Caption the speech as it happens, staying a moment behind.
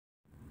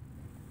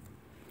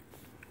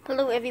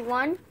Hello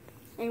everyone,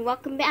 and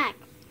welcome back.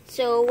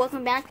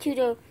 Welcome back to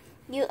the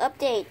new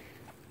update.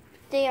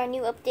 Today our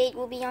new update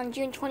will be on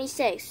June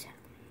 26th.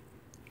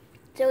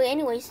 So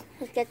anyways,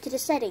 let's get to the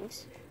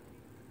settings.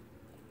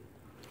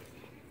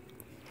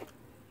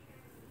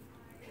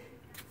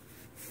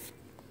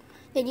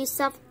 The new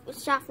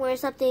software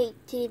update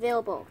to be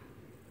available.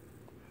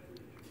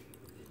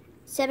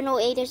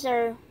 708 is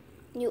our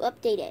new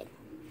updated.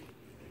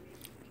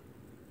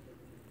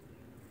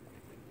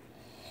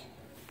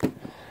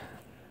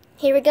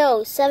 Here we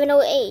go,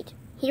 708.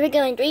 Here we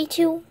go in 3,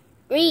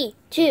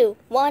 2,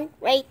 1,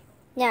 right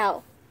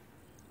now.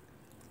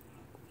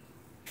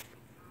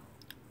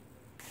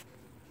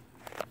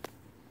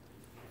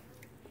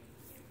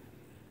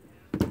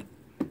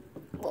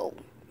 Whoa.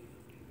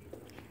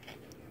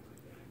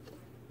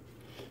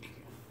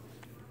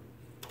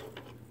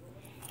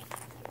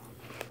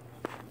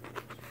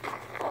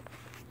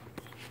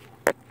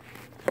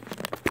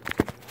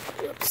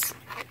 Oops.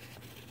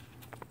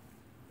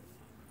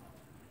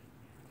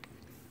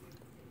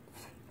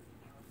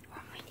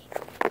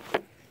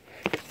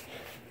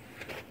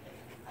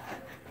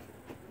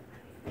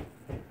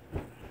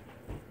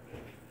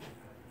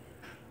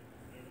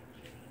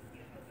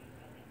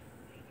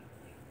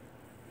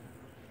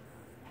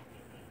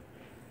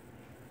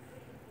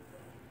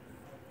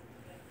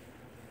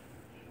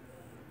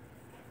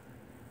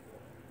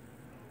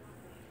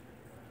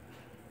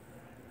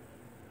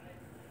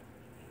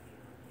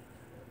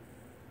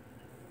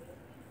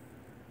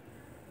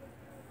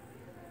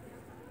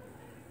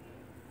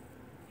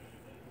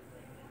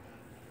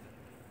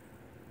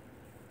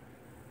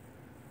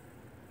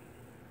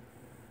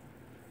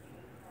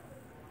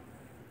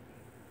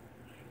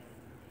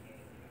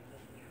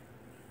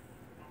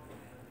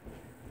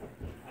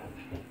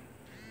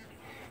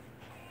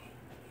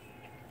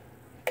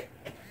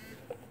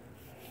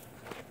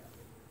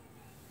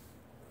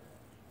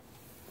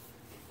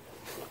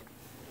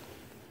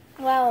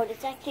 Wow,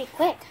 that's actually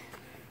quick.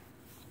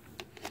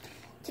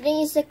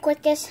 Today is the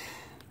quick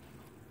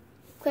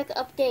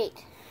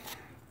update.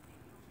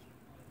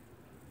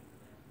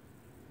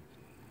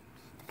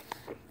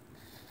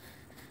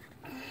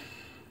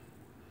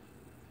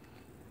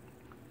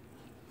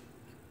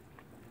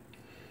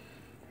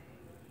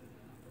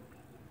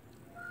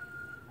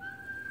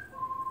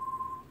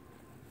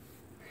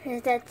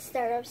 Is that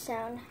startup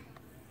sound?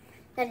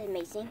 That is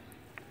amazing.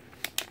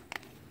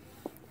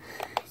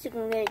 So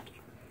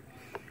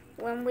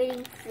I'm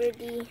waiting for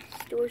the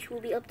storage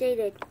will be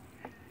updated.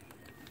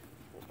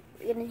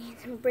 We're gonna need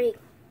some break.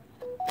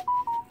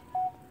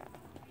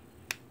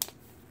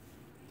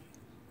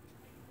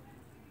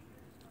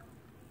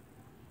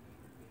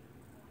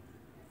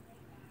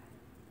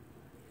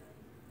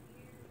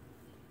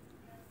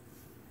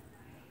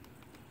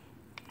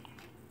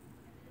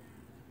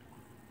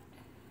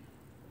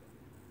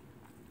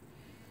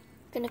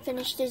 Gonna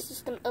finish this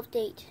system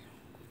update.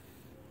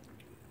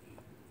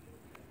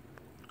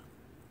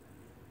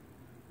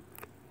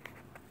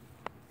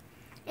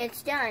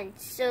 It's done.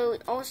 So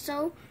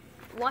also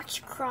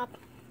watch crop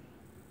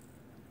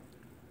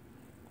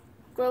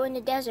grow in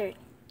the desert.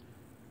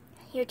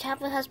 Your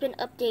tablet has been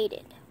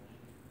updated.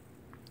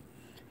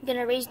 I'm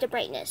gonna raise the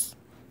brightness.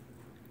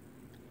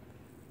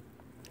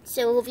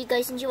 So hope you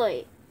guys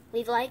enjoy.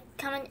 Leave a like,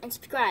 comment, and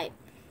subscribe.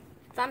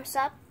 Thumbs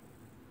up.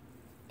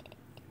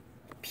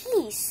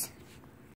 Peace.